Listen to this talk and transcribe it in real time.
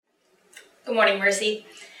Good morning, Mercy.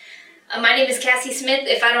 My name is Cassie Smith,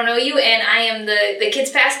 if I don't know you, and I am the kids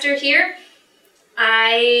pastor here.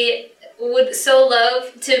 I would so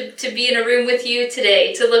love to be in a room with you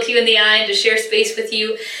today, to look you in the eye and to share space with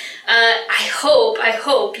you. I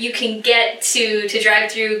hope you can get to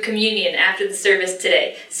drive through communion after the service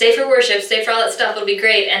today. Stay for worship, stay for all that stuff, it'll be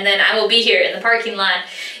great, and then I will be here in the parking lot,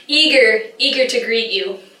 eager to greet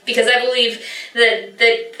you. Because I believe that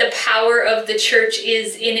the power of the church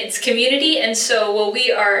is in its community, and so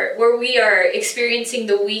where we are experiencing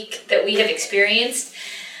the week that we have experienced,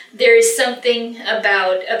 there is something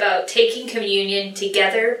about taking communion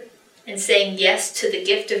together and saying yes to the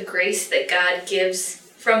gift of grace that God gives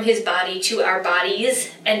from his body to our bodies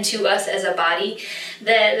and to us as a body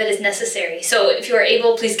that is necessary. So if you are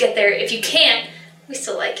able, please get there. If you can't, we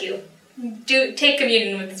still like you. Do take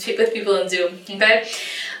communion with people on Zoom, okay?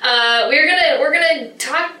 We're gonna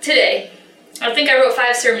talk today. I think I wrote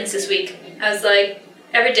 5 sermons this week. I was like,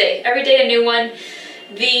 every day a new one.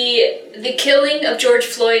 The killing of George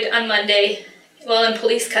Floyd on Monday while in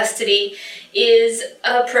police custody is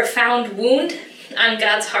a profound wound on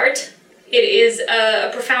God's heart. It is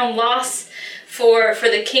a profound loss for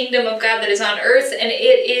the kingdom of God that is on earth, and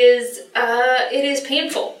it is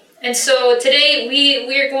painful. And so today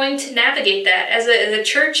we are going to navigate that as a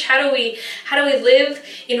church. How do we live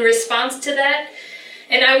in response to that?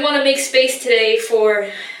 And I want to make space today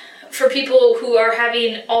for people who are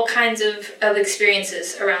having all kinds of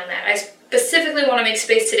experiences around that. I specifically want to make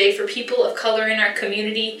space today for people of color in our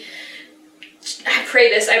community. I pray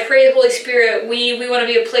the Holy Spirit, we want to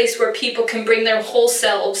be a place where people can bring their whole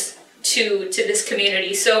selves to this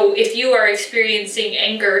community. So if you are experiencing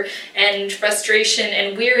anger and frustration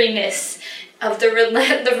and weariness of the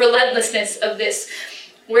relentlessness of this,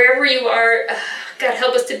 wherever you are, God,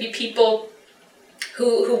 help us to be people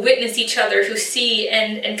who witness each other, who see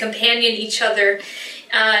and companion each other,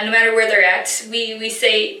 no matter where they're at. We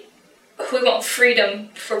say we want freedom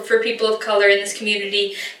for people of color in this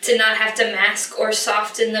community to not have to mask or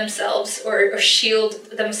soften themselves or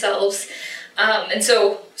shield themselves. And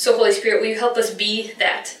so Holy Spirit, will you help us be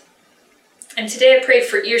that? And today I pray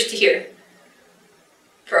for ears to hear.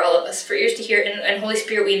 For all of us, for ears to hear. And Holy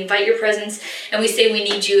Spirit, we invite your presence, and we say we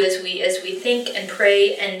need you as we think and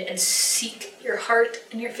pray and seek your heart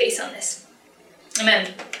and your face on this.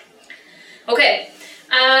 Amen. Okay.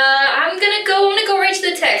 I'm gonna go right to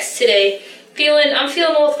the text today. I'm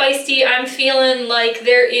feeling a little feisty. I'm feeling like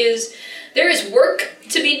there is work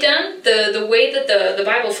to be done. The way that the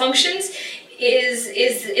Bible functions is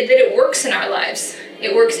that it works in our lives.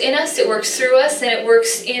 It works in us, it works through us, and it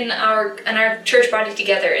works in our church body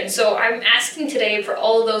together. And so I'm asking today for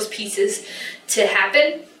all of those pieces to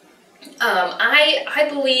happen. I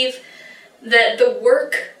believe that the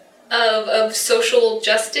work of social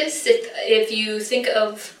justice, if you think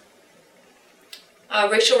of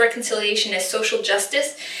racial reconciliation as social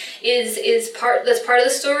justice, that's part of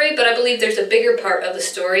the story. But I believe there's a bigger part of the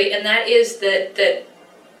story, and that is that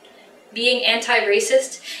being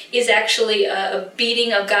anti-racist is actually a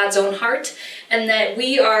beating of God's own heart, and that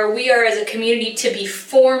we are as a community to be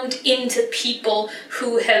formed into people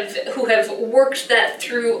who have worked that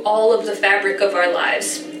through all of the fabric of our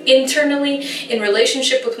lives, internally, in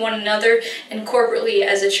relationship with one another, and corporately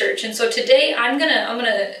as a church. And so today I'm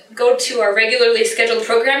gonna go to our regularly scheduled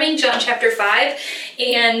programming, John chapter 5,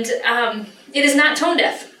 and it is not tone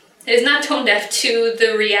deaf. It is not tone deaf to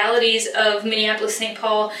the realities of Minneapolis-St.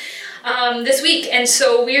 Paul this week. And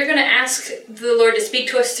so we are going to ask the Lord to speak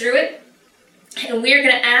to us through it. And we are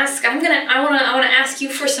going to ask, I want to ask you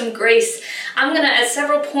for some grace. I'm going to, at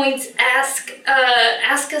several points, ask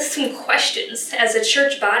us some questions as a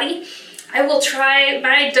church body. I will try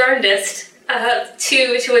my darndest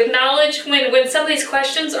to acknowledge when some of these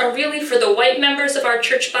questions are really for the white members of our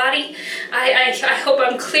church body. I hope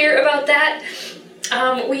I'm clear about that.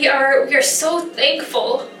 We are so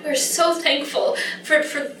thankful. We're so thankful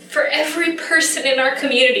for every person in our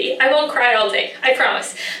community. I won't cry all day, I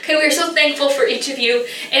promise. Okay, we're so thankful for each of you,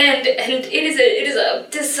 and it is a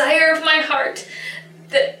desire of my heart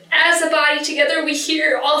that as a body together we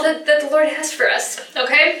hear all that the Lord has for us.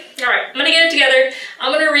 Okay? Alright, I'm gonna get it together.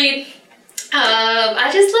 I'm gonna read. I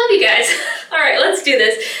just love you guys. Alright, let's do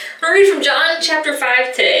this. I'm gonna read from John chapter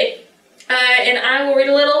 5 today. And I will read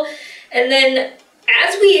a little, and then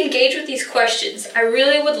as we engage with these questions, I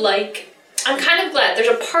really would like, I'm kind of glad, there's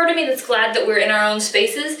a part of me that's glad that we're in our own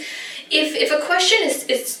spaces. If a question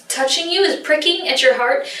is touching you, is pricking at your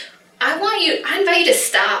heart, I invite you to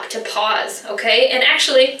stop, to pause, okay? And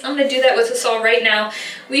actually, I'm going to do that with us all right now.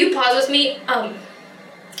 Will you pause with me?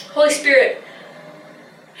 Holy Spirit,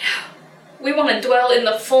 We want to dwell in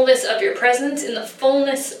the fullness of your presence, in the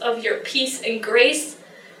fullness of your peace and grace,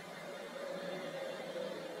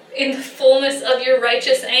 in the fullness of your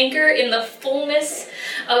righteous anger, in the fullness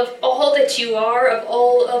of all that you are, of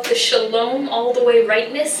all of the shalom, all the way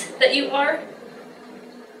rightness that you are.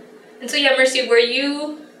 And so yeah, Mercy,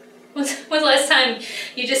 when's the last time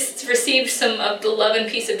you just received some of the love and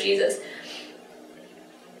peace of Jesus?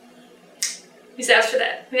 We just ask for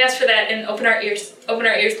that. We ask for that and open our ears. Open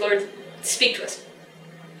our ears, Lord. Speak to us.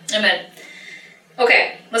 Amen.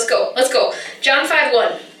 Okay, let's go. John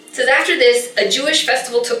 5:1 says, after this, a Jewish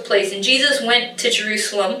festival took place, and Jesus went to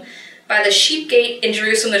Jerusalem. By the sheep gate in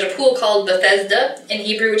Jerusalem, there's a pool called Bethesda in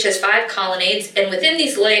Hebrew, which has 5 colonnades, and within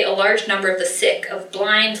these lay a large number of the sick, of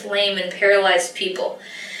blind, lame, and paralyzed people.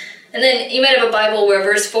 And then you might have a Bible where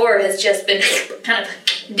verse 4 has just been kind of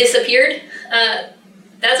disappeared.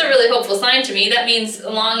 That's a really hopeful sign to me. That means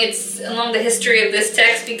along the history of this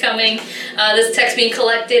text being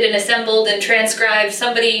collected and assembled and transcribed,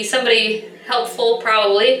 somebody helpful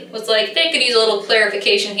probably was like, they could use a little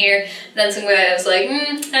clarification here. And then some guy was like,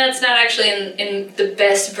 that's not actually in the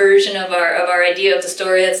best version of our idea of the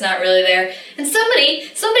story. That's not really there. And somebody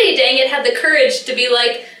dang it had the courage to be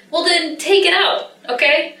like, well then take it out,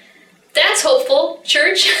 okay? That's hopeful,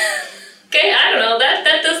 church. Okay, I don't know,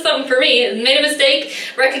 that does something for me. Made a mistake,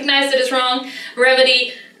 recognized it as wrong,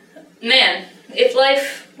 remedy. Man, if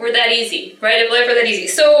life were that easy, right? If life were that easy.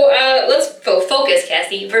 So let's focus,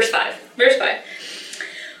 Cassie. Verse 5. There's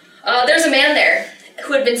a man there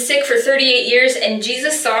who had been sick for 38 years, and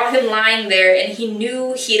Jesus saw him lying there, and he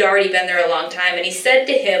knew he'd already been there a long time. And he said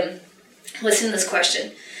to him, listen to this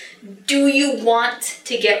question, do you want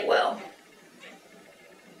to get well?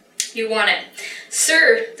 You want it.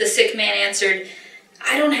 Sir, the sick man answered,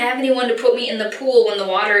 I don't have anyone to put me in the pool when the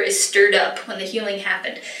water is stirred up, when the healing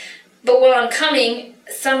happened. But while I'm coming,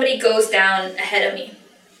 somebody goes down ahead of me.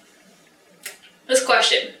 This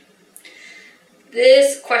question.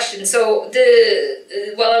 So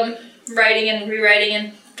while I'm writing and rewriting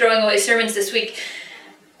and throwing away sermons this week,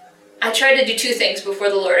 I tried to do 2 things before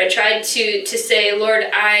the Lord. I tried to say, Lord,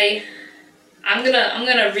 I'm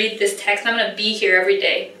gonna read this text. I'm gonna be here every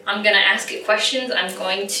day. I'm gonna ask it questions. I'm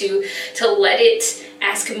going to let it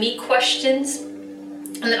ask me questions.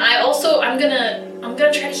 And then I'm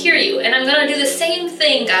gonna try to hear you. And I'm gonna do the same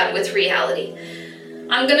thing, God, with reality.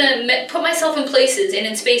 I'm gonna put myself in places and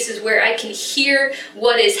in spaces where I can hear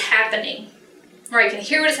what is happening. Where I can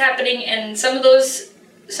hear what is happening, and some of those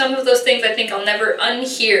things I think I'll never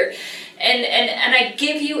unhear. And I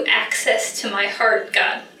give you access to my heart,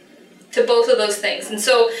 God. To both of those things. And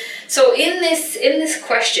so in this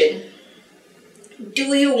question,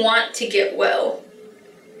 do you want to get well?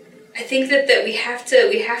 I think that we have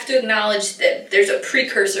to acknowledge that there's a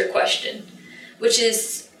precursor question, which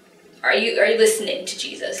is, are you listening to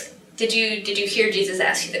Jesus? Did you hear Jesus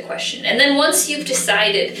ask you the question? And then once you've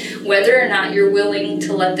decided whether or not you're willing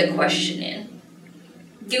to let the question in,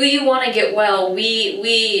 do you want to get well?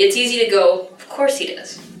 It's easy to go, of course he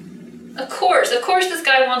does. Of course this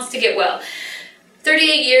guy wants to get well.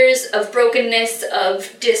 38 years of brokenness,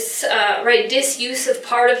 of disuse of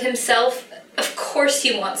part of himself. Of course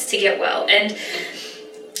he wants to get well. And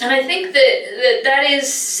I think that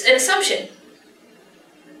is an assumption.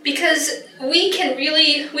 Because we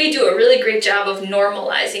do a really great job of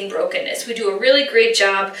normalizing brokenness. We do a really great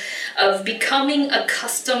job of becoming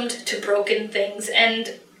accustomed to broken things.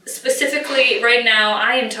 And specifically right now,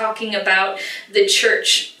 I am talking about the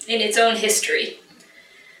church in its own history.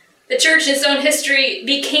 The church in its own history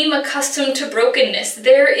became accustomed to brokenness.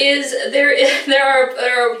 There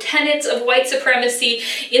are tenets of white supremacy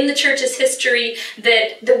in the church's history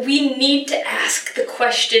that we need to ask the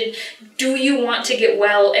question, do you want to get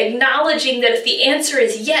well? Acknowledging that if the answer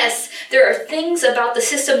is yes, there are things about the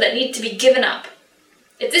system that need to be given up.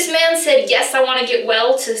 If this man said, yes, I want to get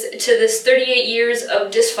well to this 38 years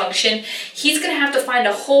of dysfunction, he's going to have to find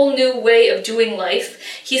a whole new way of doing life.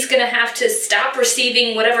 He's going to have to stop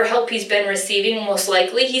receiving whatever help he's been receiving, most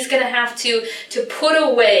likely. He's going to have to put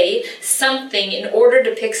away something in order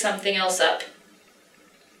to pick something else up.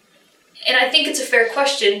 And I think it's a fair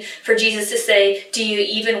question for Jesus to say, do you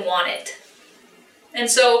even want it? And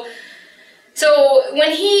so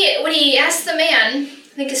when he asked the man,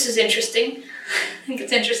 I think this is interesting. I think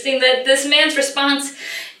it's interesting that this man's response,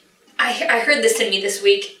 I heard this in me this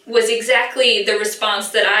week, was exactly the response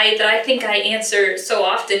that I think I answer so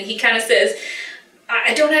often. He kind of says,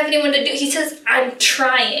 I don't have anyone to do. He says, I'm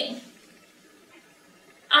trying.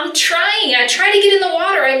 I try to get in the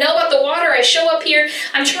water. I know about the water. I show up here.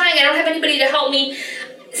 I'm trying. I don't have anybody to help me.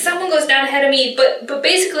 Someone goes down ahead of me. But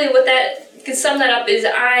basically what that can sum that up is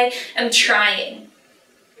I am trying.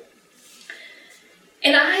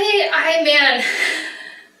 And man,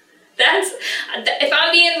 that's, if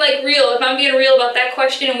I'm being real about that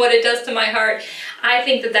question and what it does to my heart, I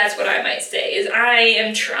think that that's what I might say, is I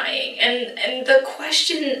am trying. And the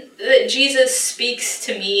question that Jesus speaks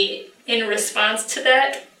to me in response to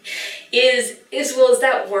that is well, is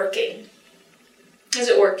that working? Is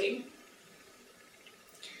it working?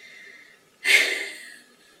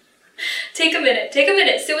 Take a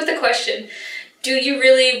minute, sit with the question. Do you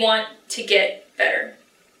really want to get better?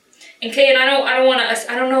 Okay, and I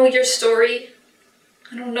don't know your story.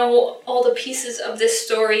 I don't know all the pieces of this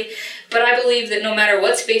story, but I believe that no matter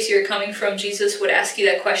what space you're coming from, Jesus would ask you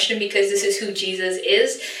that question because this is who Jesus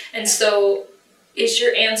is. And so does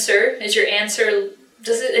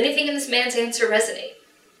anything in this man's answer resonate?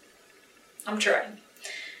 I'm trying.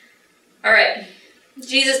 All right,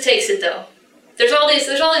 Jesus takes it though. There's all these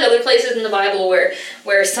other places in the Bible where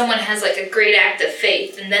someone has like a great act of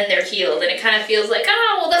faith and then they're healed, and it kind of feels like,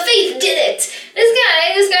 oh, well, the faith did it.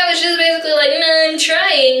 This guy was just basically like, no, I'm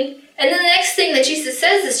trying. And then the next thing that Jesus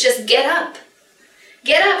says is just get up.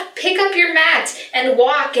 Get up, pick up your mat and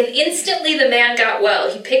walk. And instantly the man got well.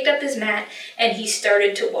 He picked up his mat and he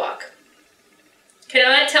started to walk. Okay, now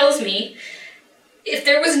that tells me if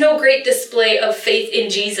there was no great display of faith in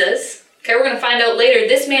Jesus, okay, we're going to find out later,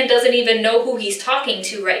 this man doesn't even know who he's talking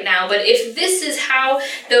to right now. But if this is how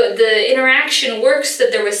the interaction works,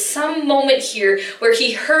 that there was some moment here where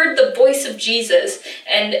he heard the voice of Jesus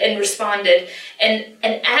and responded. And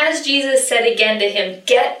as Jesus said again to him,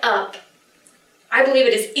 get up, I believe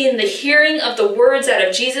it is in the hearing of the words out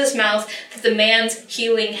of Jesus' mouth that the man's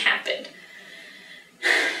healing happened.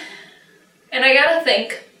 And I gotta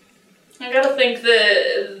think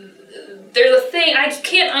there's a thing I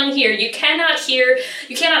can't unhear. You cannot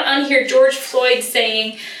unhear George Floyd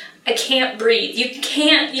saying, I can't breathe. You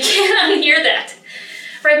can't unhear that.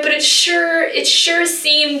 Right? But it sure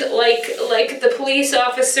seemed like the police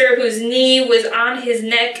officer whose knee was on his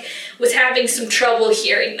neck was having some trouble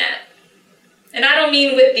hearing that. And I don't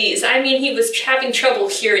mean with these. I mean he was having trouble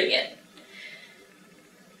hearing it.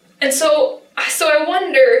 And so I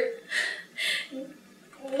wonder,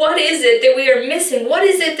 what is it that we are missing? What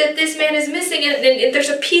is it that this man is missing? And there's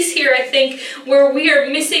a piece here, I think, where we are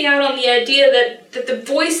missing out on the idea that the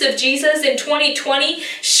voice of Jesus in 2020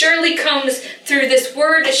 surely comes through this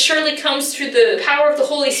word. It surely comes through the power of the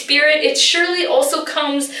Holy Spirit. It surely also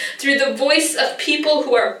comes through the voice of people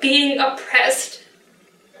who are being oppressed.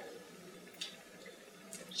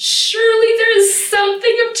 Surely there is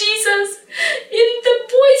something of Jesus in the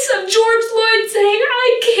voice of George Floyd saying,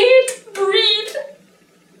 I can't breathe.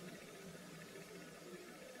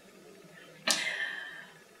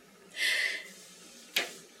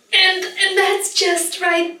 And that's just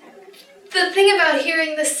right. The thing about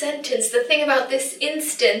hearing this sentence, the thing about this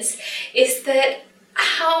instance, is that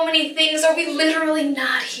how many things are we literally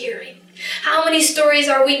not hearing? How many stories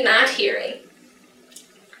are we not hearing?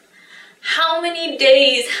 How many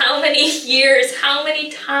days, how many years, how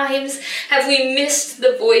many times have we missed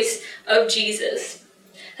the voice of Jesus?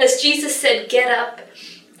 Has Jesus said, get up,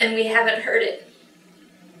 and we haven't heard it?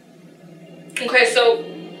 Okay, so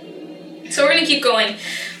we're gonna keep going.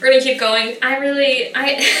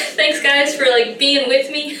 Thanks guys for being with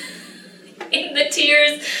me in the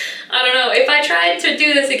tears. I don't know, if I tried to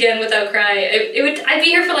do this again without crying, I'd be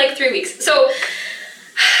here for 3 weeks. So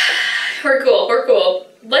we're cool.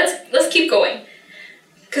 Let's keep going.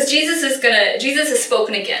 Because Jesus has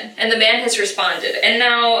spoken again, and the man has responded. And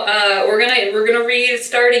now we're gonna read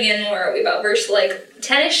starting in, where are we, about verse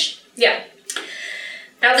 10ish? Yeah.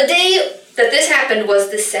 Now the day that this happened was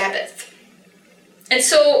the Sabbath. And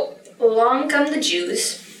so along come the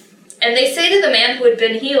Jews, and they say to the man who had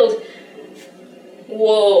been healed,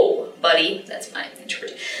 whoa, buddy, that's my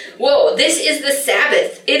interpretation. Whoa, this is the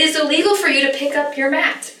Sabbath. It is illegal for you to pick up your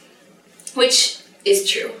mat. Which is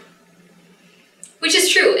true.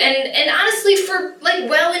 And honestly, for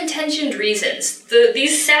well-intentioned reasons.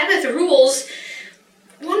 These Sabbath rules,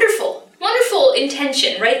 wonderful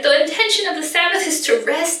intention, right? The intention of the Sabbath is to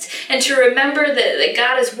rest and to remember that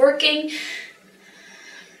God is working.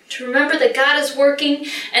 To remember that God is working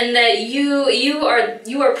and that you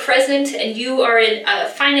are present and you are a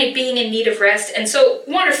finite being in need of rest. And so,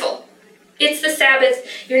 wonderful. It's the Sabbath.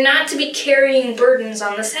 You're not to be carrying burdens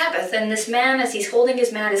on the Sabbath. And this man, as he's holding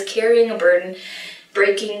his mat, is carrying a burden,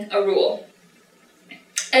 breaking a rule.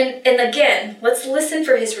 And again, let's listen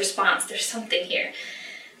for his response. There's something here.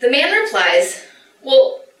 The man replies,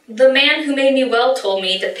 well, the man who made me well told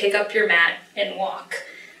me to pick up your mat and walk.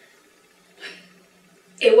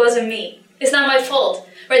 It wasn't me. It's not my fault.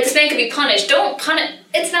 Right? This man could be punished. Don't punish.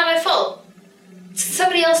 It's not my fault.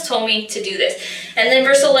 Somebody else told me to do this. And then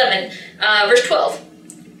verse 12.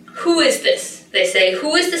 Who is this? They say,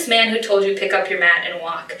 who is this man who told you pick up your mat and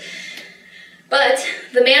walk? But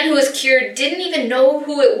the man who was cured didn't even know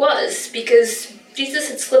who it was because Jesus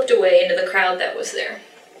had slipped away into the crowd that was there.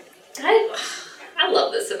 I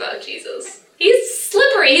love this about Jesus. He's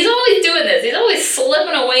slippery. He's always doing this. He's always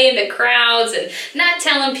slipping away into crowds and not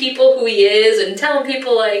telling people who he is and telling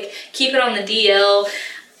people, like, keep it on the DL.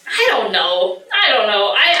 I don't know.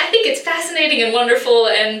 I think it's fascinating and wonderful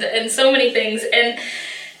and so many things. And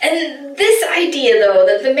this idea, though,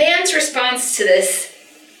 that the man's response to this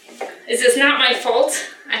is it's not my fault.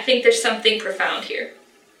 I think there's something profound here.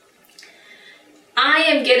 I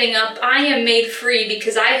am getting up. I am made free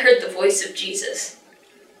because I heard the voice of Jesus.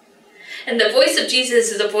 And the voice of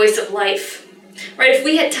Jesus is a voice of life. Right? If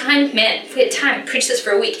we had time, preach this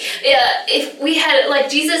for a week. If we had, like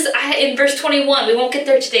Jesus, in verse 21, we won't get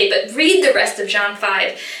there today, but read the rest of John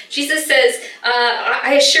 5. Jesus says,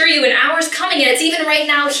 I assure you an hour's coming, and it's even right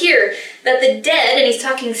now here, that the dead, and he's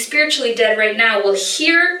talking spiritually dead right now, will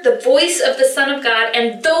hear the voice of the Son of God,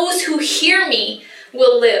 and those who hear me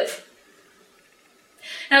will live.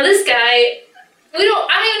 Now this guy, I don't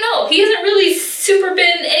even know. He hasn't really super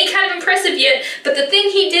been any kind of impressive yet, but the thing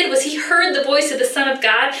he did was he heard the voice of the Son of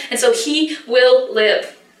God, and so he will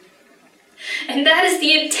live. And that is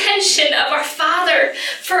the intention of our Father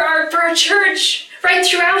for our church, right?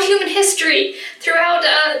 Throughout human history, throughout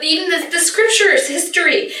even the scriptures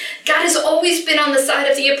history, God has always been on the side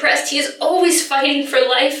of the oppressed. He is always fighting for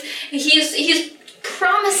life. He is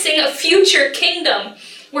promising a future kingdom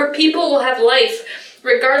where people will have life,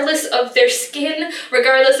 regardless of their skin,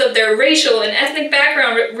 regardless of their racial and ethnic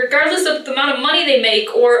background, regardless of the amount of money they make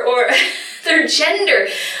or their gender,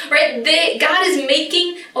 right? God is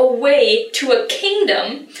making a way to a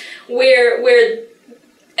kingdom where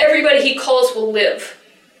everybody he calls will live.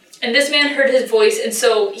 And this man heard his voice, and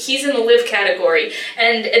so he's in the live category.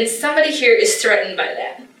 And somebody here is threatened by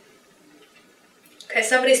that. Okay,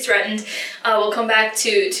 somebody's threatened. We'll come back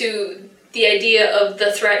to the idea of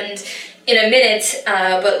the threatened in a minute,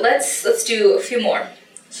 but let's do a few more.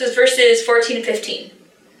 This is verses 14 and 15.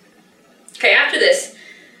 Okay, after this,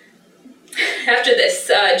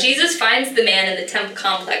 Jesus finds the man in the temple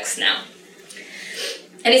complex now.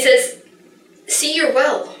 And he says, see, you're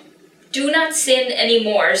well. Do not sin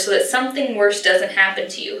anymore so that something worse doesn't happen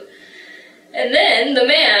to you. And then the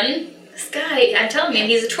man, this guy, I'm telling you,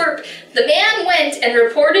 he's a twerp. The man went and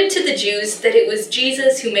reported to the Jews that it was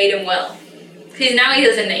Jesus who made him well. Because now he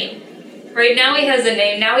has a name. Right, now he has a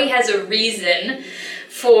name, now he has a reason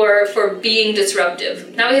for being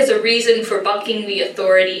disruptive. Now he has a reason for bucking the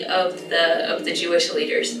authority of the Jewish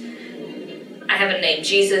leaders. I have a name,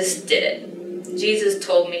 Jesus did it. Jesus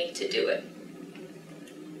told me to do it.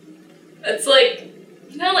 It's like,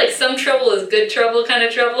 like some trouble is good trouble kind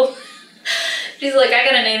of trouble. He's like, I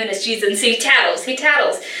got a name and it's Jesus. And so he tattles.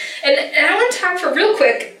 And I want to talk for real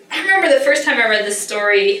quick. I remember the first time I read this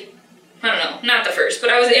story, I don't know, not the first,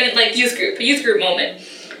 but I was in like a youth group moment,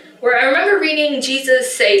 where I remember reading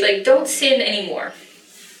Jesus say, like, don't sin anymore.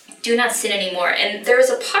 Do not sin anymore. And there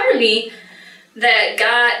was a part of me that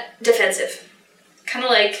got defensive. Kind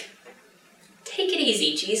of like, take it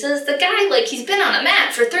easy, Jesus. The guy, like, he's been on a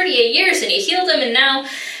mat for 38 years and he healed him, and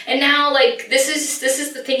now like this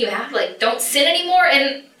is the thing you have, like, don't sin anymore.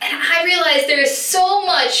 And I realized there is so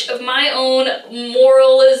much of my own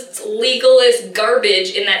moralist, legalist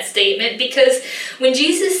garbage in that statement, because when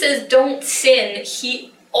Jesus says don't sin,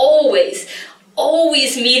 he always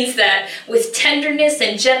means that with tenderness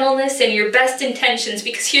and gentleness and your best intentions,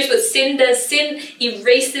 because here's what sin does. Sin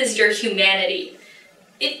erases your humanity.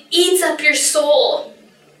 It eats up your soul.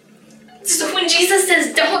 So when Jesus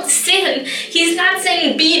says don't sin, he's not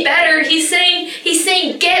saying be better. He's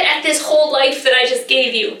saying get at this whole life that I just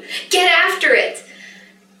gave you. Get after it.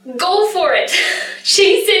 Go for it.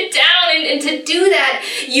 Chase it down. And to do that,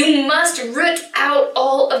 you must root out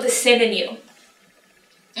all of the sin in you.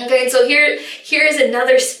 Okay, and so here is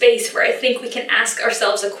another space where I think we can ask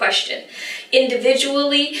ourselves a question,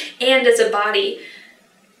 individually and as a body.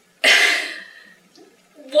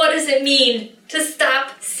 What does it mean to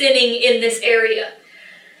stop sinning in this area?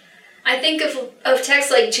 I think of texts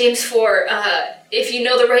like James 4, if you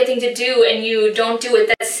know the right thing to do and you don't do it,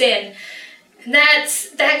 that's sin.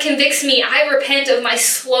 That convicts me. I repent of my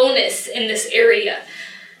slowness in this area.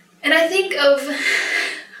 And I think of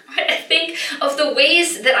I think of the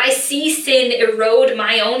ways that I see sin erode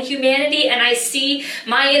my own humanity, and I see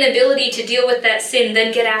my inability to deal with that sin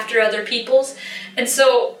then get after other people's. And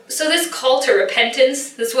so this call to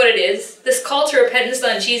repentance, that's what it is. This call to repentance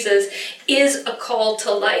on Jesus is a call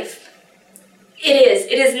to life. It is.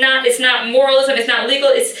 It's not moralism, it's not legal,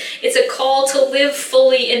 it's a call to live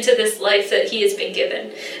fully into this life that he has been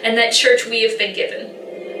given, and that church we have been given.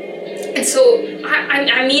 And so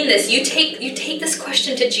I mean this. You take this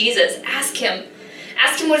question to Jesus. Ask him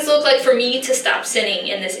what does it look like for me to stop sinning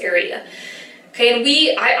in this area. Okay, and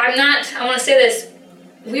I want to say this.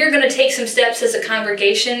 We are going to take some steps as a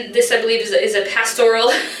congregation. This, I believe, is a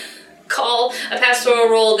pastoral call, a pastoral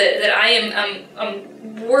role that I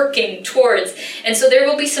am working towards. And so there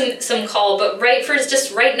will be some call, but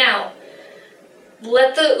just right now,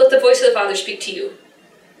 let the voice of the Father speak to you.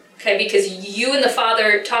 Okay, because you and the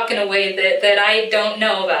Father talk in a way that I don't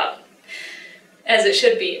know about, as it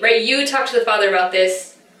should be, right? You talk to the Father about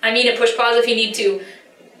this. I mean it, push pause if you need to.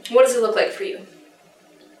 What does it look like for you?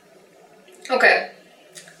 Okay.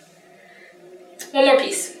 One more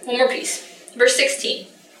piece. Verse 16. It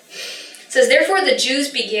says, therefore the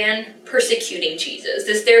Jews began persecuting Jesus.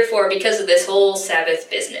 This therefore because of this whole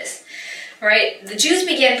Sabbath business. Right? The Jews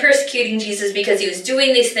began persecuting Jesus because he was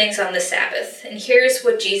doing these things on the Sabbath. And here's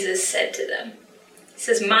what Jesus said to them. He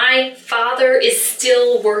says, my Father is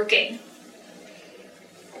still working.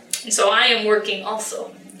 And so I am working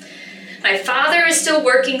also. My Father is still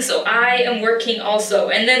working, so I am working also.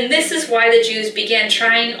 And then this is why the Jews began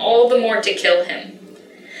trying all the more to kill him.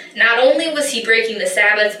 Not only was he breaking the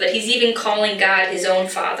Sabbath, but he's even calling God his own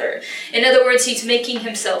Father. In other words, he's making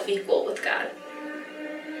himself equal with God.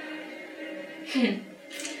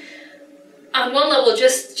 On one level,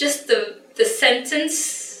 just the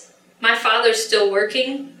sentence, my Father's still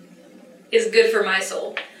working, is good for my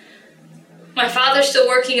soul. My Father's still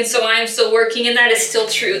working, and so I am still working, and that is still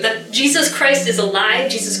true. That Jesus Christ is alive,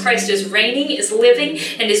 Jesus Christ is reigning, is living,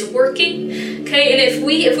 and is working. Okay, and if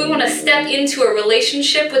we want to step into a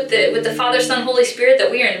relationship with the Father, Son, Holy Spirit that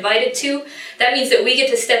we are invited to, that means that we get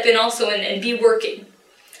to step in also and be working.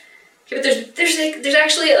 But there's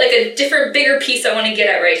actually like a different, bigger piece I want to get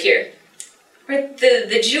at right here. Right,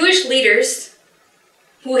 the Jewish leaders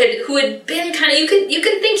who had been kind of, you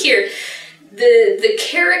can think here, the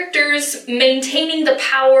characters maintaining the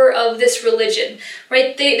power of this religion,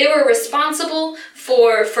 right? They were responsible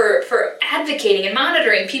for advocating and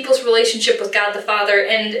monitoring people's relationship with God the Father,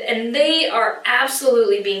 and they are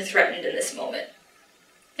absolutely being threatened in this moment.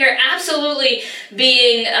 They're absolutely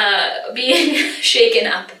being shaken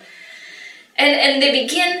up. And they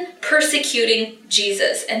begin persecuting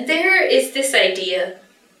Jesus. And there is this idea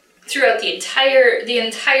throughout the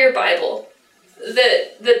entire Bible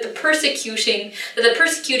that the persecuting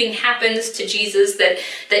happens to Jesus,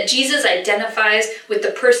 that Jesus identifies with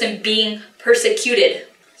the person being persecuted.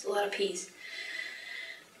 There's a lot of P's.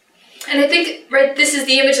 And I think, right, this is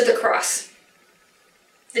the image of the cross.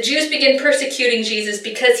 The Jews begin persecuting Jesus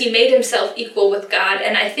because he made himself equal with God.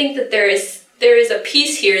 And I think that there is a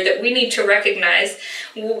piece here that we need to recognize,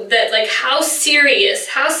 that like how serious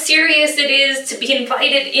it is to be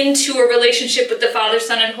invited into a relationship with the Father,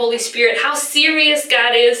 Son, and Holy Spirit. How serious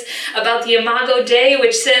God is about the Imago Dei,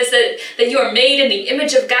 which says that you are made in the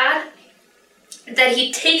image of God. That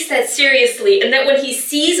he takes that seriously, and that when he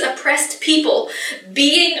sees oppressed people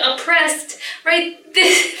being oppressed, right,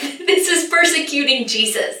 this is persecuting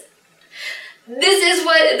Jesus.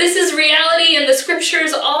 This is reality, and the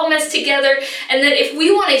scriptures all mess together, and that if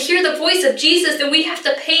we want to hear the voice of Jesus, then we have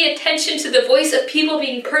to pay attention to the voice of people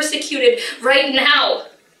being persecuted right now.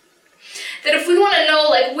 That if we want to know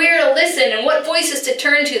like where to listen and what voices to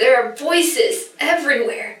turn to, there are voices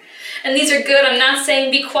everywhere. And these are good. I'm not saying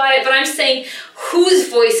be quiet, but I'm saying, whose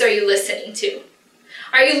voice are you listening to?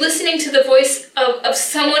 Are you listening to the voice of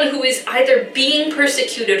someone who is either being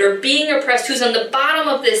persecuted or being oppressed, who's on the bottom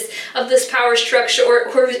of this power structure, or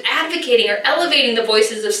who's advocating or elevating the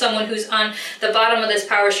voices of someone who's on the bottom of this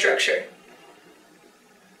power structure?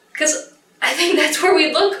 Because I think that's where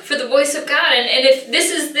we look for the voice of God. And if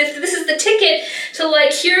this is the ticket to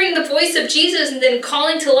like hearing the voice of Jesus and then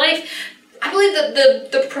calling to life, I believe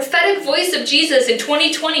that the prophetic voice of Jesus in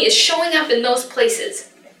 2020 is showing up in those places.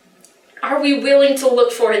 Are we willing to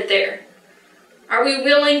look for it there? Are we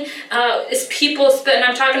willing, as people, and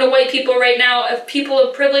I'm talking to white people right now, of people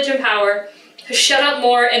of privilege and power, to shut up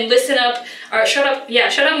more and listen up, or shut up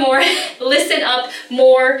more, listen up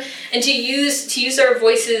more, and to use our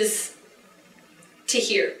voices to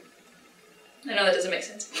hear? I know that doesn't make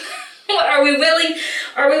sense. Are we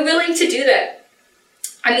willing to do that?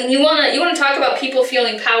 I mean, you want to talk about people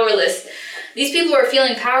feeling powerless. These people are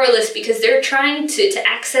feeling powerless because they're trying to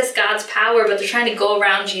access God's power, but they're trying to go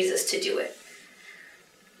around Jesus to do it.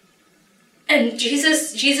 And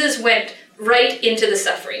Jesus went right into the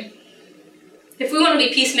suffering. If we want to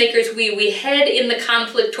be peacemakers, we head in the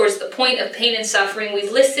conflict towards the point of pain and suffering. We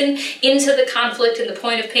listen into the conflict and the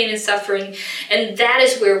point of pain and suffering. And that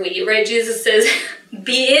is where right? Jesus says,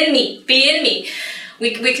 be in me, be in me.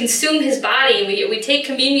 We consume his body. We take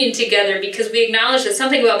communion together because we acknowledge that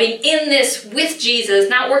something about being in this with Jesus,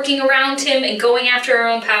 not working around him and going after our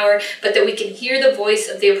own power, but that we can hear the voice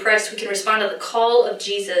of the oppressed. We can respond to the call of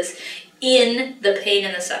Jesus in the pain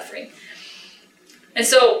and the suffering. And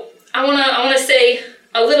so I want to say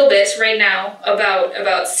a little bit right now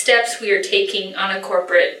about steps we are taking on a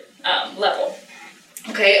corporate level.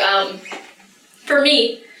 Okay, for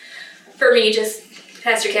me, just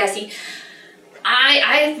Pastor Cassie,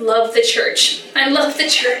 I love the church. I love the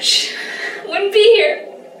church. I wouldn't be here.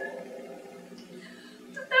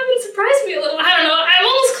 That would surprise me a little. I don't know. I'm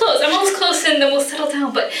almost close, and then we'll settle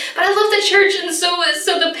down. But I love the church, and so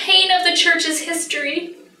the pain of the church's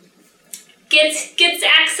history gets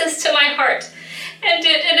access to my heart, and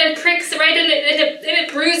it pricks, right, and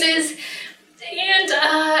it bruises, and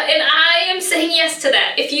I am saying yes to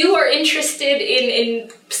that. If you are interested in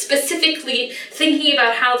specifically thinking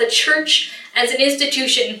about how the church as an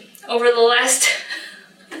institution over the last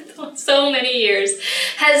so many years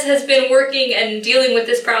has been working and dealing with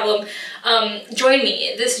this problem, join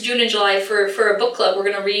me this June and July for a book club. We're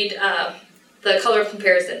going to read The Color of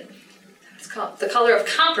Comparison. The Color of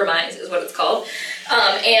Compromise is what it's called,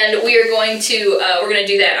 and we are going to we're going to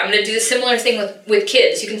do that. I'm going to do a similar thing with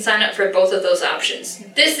kids. You can sign up for both of those options.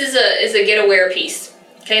 This is a get aware piece.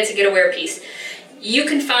 Okay, it's a get aware piece. You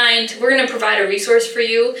can find. We're going to provide a resource for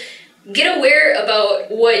you. Get aware about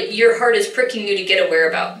what your heart is pricking you to get aware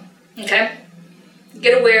about. Okay,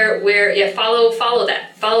 get aware follow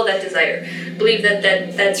that desire. Believe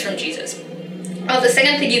that's from Jesus. The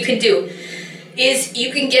second thing you can do is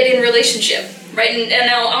you can get in relationship, right? And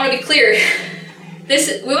now I want to be clear.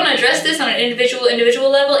 We want to address this on an individual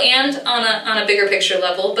level and on a bigger picture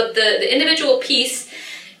level. But the individual piece,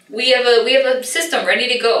 we have a system ready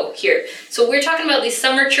to go here. So we're talking about these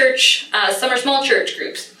summer small church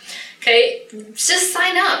groups. Okay, just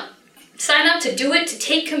sign up to do it, to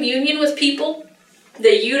take communion with people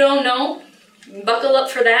that you don't know. Buckle up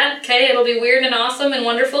for that, okay? It'll be weird and awesome and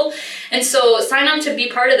wonderful. And so sign up to be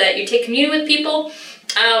part of that. You take communion with people.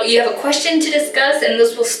 You have a question to discuss, and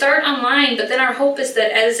this will start online, but then our hope is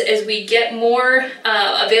that as we get more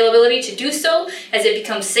availability to do so, as it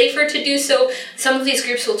becomes safer to do so, some of these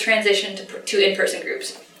groups will transition to in-person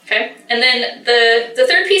groups, okay? And then the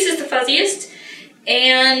third piece is the fuzziest,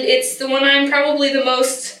 and it's the one I'm probably the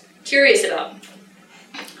most curious about.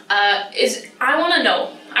 I want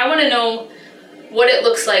to know what it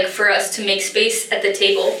looks like for us to make space at the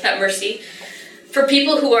table at Mercy for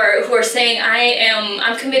people who are saying,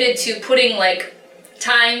 I'm committed to putting like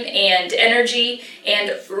time and energy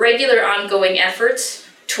and regular ongoing efforts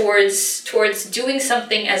towards doing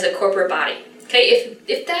something as a corporate body. Okay,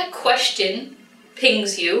 if that question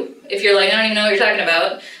pings you, if you're like, I don't even know what you're talking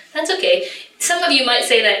about, that's okay. Some of you might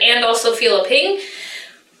say that and also feel a ping.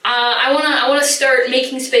 I wanna start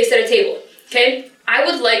making space at a table. Okay. I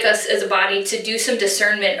would like us as a body to do some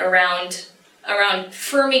discernment around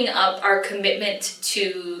firming up our commitment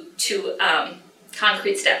to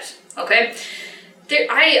concrete steps. Okay,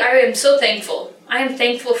 I am so thankful. I am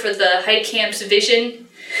thankful for the Hide Camp's vision,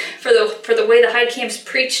 for the way the Hide Camps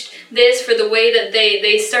preached this, for the way that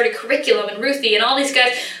they started curriculum, and Ruthie and all these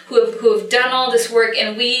guys who have done all this work,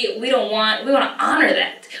 and we want to honor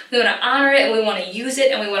that. We want to honor it, and we want to use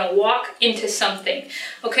it, and we want to walk into something.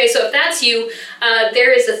 Okay, so if that's you,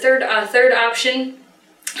 there is a third option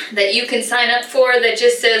that you can sign up for that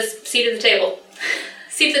just says seat at the table.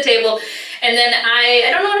 Seat at the table. And then I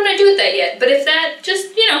don't know what I'm going to do with that yet, but if that,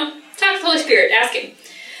 just, talk to the Holy Spirit, ask him.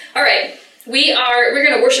 All right, we're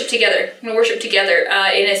going to worship together. We're going to worship together.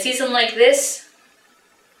 In a season like this,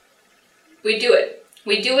 we do it.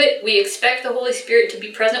 We do it. We expect the Holy Spirit to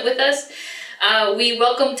be present with us. We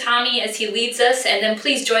welcome Tommy as he leads us, and then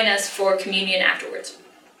please join us for communion afterwards.